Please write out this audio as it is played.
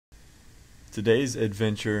Today's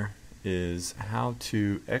adventure is how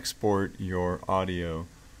to export your audio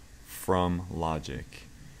from Logic.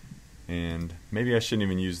 And maybe I shouldn't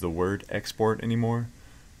even use the word export anymore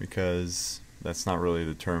because that's not really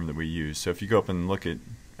the term that we use. So if you go up and look at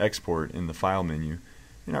export in the file menu,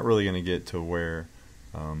 you're not really going to get to where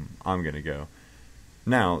I'm going to go.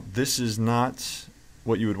 Now, this is not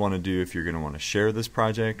what you would want to do if you're going to want to share this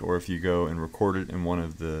project, or if you go and record it in one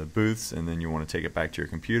of the booths and then you want to take it back to your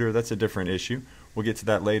computer. That's a different issue. We'll get to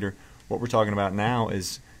that later. What we're talking about now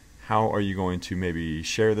is how are you going to maybe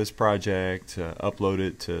share this project, upload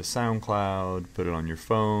it to SoundCloud, put it on your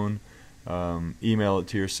phone, email it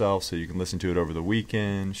to yourself so you can listen to it over the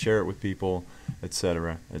weekend, share it with people,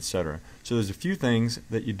 etc., etc. So there's a few things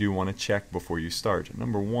that you do want to check before you start.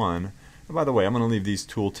 Number one, and by the way, I'm going to leave these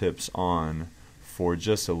tooltips on for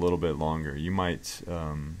just a little bit longer. You might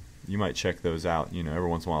check those out. You know, every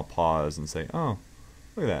once in a while, pause and say, "Oh,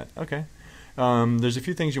 look at that." Okay. There's a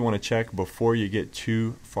few things you want to check before you get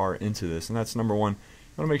too far into this, and that's number one.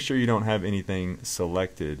 You want to make sure you don't have anything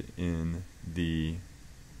selected in the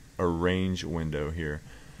arrange window here.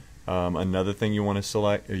 Another thing you want to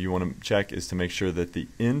select, or you want to check, is to make sure that the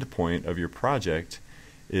end point of your project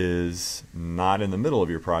is not in the middle of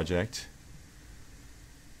your project.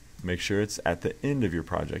 Make sure it's at the end of your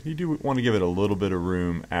project. You do want to give it a little bit of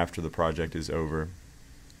room after the project is over,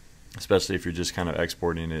 especially if you're just kind of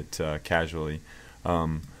exporting it casually.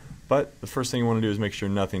 But the first thing you want to do is make sure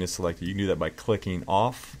nothing is selected. You can do that by clicking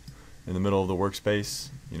off in the middle of the workspace.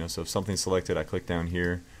 You know, so if something's selected, I click down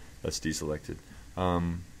here, that's deselected.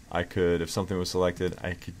 I could, if something was selected,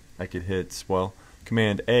 I could hit, well,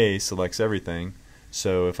 Command A selects everything.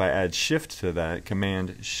 So if I add Shift to that,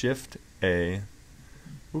 Command Shift A.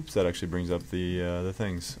 Oops, that actually brings up the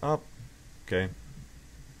things. Oh, okay.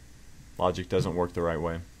 Logic doesn't work the right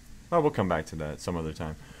way. Well, we'll come back to that some other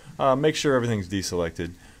time. Make sure everything's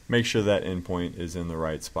deselected. Make sure that endpoint is in the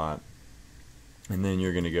right spot. And then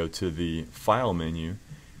you're going to go to the File menu,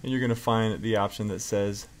 and you're going to find the option that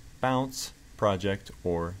says Bounce, Project,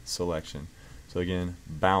 or Selection. So again,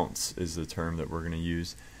 Bounce is the term that we're going to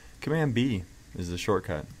use. Command B is the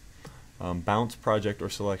shortcut. Bounce, Project, or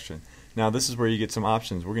Selection. Now this is where you get some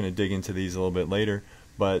options. We're going to dig into these a little bit later,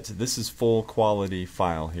 but this is full quality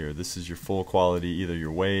file here. This is your full quality, either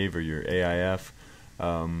your WAV or your AIF,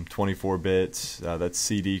 24-bit, that's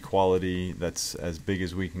CD quality, that's as big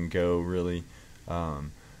as we can go really.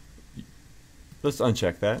 Let's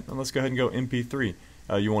uncheck that, and let's go ahead and go mp3.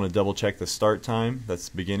 You want to double check the start time, that's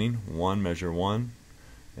beginning, 1, measure 1,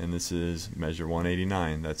 and this is measure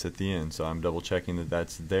 189, that's at the end, so I'm double checking that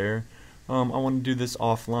that's there. I want to do this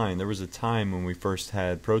offline. There was a time when we first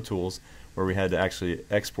had Pro Tools where we had to actually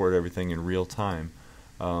export everything in real time.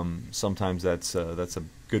 Sometimes that's a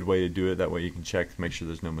good way to do it. That way you can check, make sure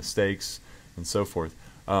there's no mistakes, and so forth.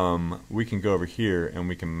 We can go over here and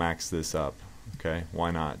we can max this up. Okay,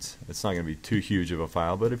 why not? It's not going to be too huge of a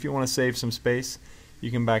file, but if you want to save some space, you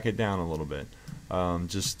can back it down a little bit.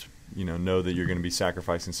 Just know that you're going to be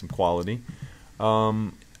sacrificing some quality.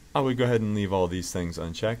 I would go ahead and leave all these things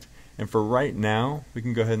unchecked. And for right now, we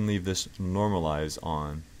can go ahead and leave this normalize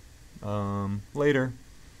on. Later,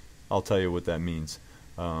 I'll tell you what that means.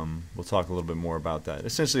 We'll talk a little bit more about that.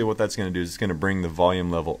 Essentially what that's going to do is it's going to bring the volume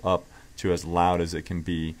level up to as loud as it can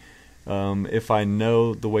be. If I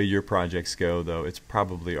know the way your projects go, though, it's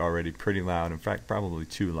probably already pretty loud. In fact, probably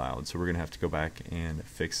too loud. So we're going to have to go back and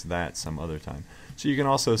fix that some other time. So you can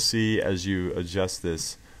also see as you adjust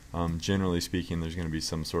this, generally speaking, there's going to be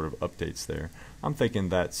some sort of updates there. I'm thinking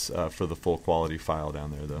that's for the full quality file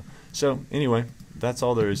down there, though. So anyway, that's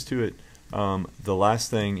all there is to it. The last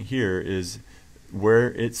thing here is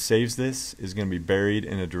where it saves this is going to be buried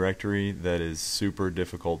in a directory that is super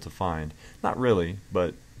difficult to find. Not really,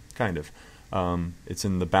 but kind of. It's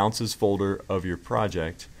in the bounces folder of your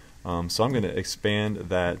project. So I'm going to expand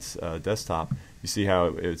that desktop. You see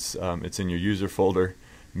how it's in your user folder,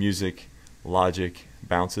 music, Logic,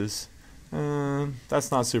 bounces. That's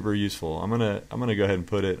not super useful. I'm gonna go ahead and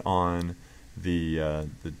put it on the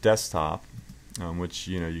desktop, which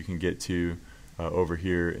you can get to over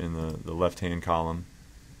here in the left-hand column,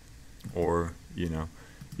 or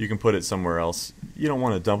you can put it somewhere else. You don't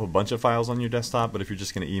want to dump a bunch of files on your desktop, but if you're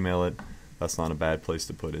just going to email it, that's not a bad place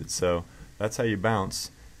to put it. So that's how you bounce.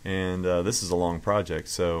 And this is a long project,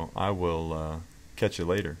 so I will catch you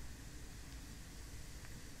later.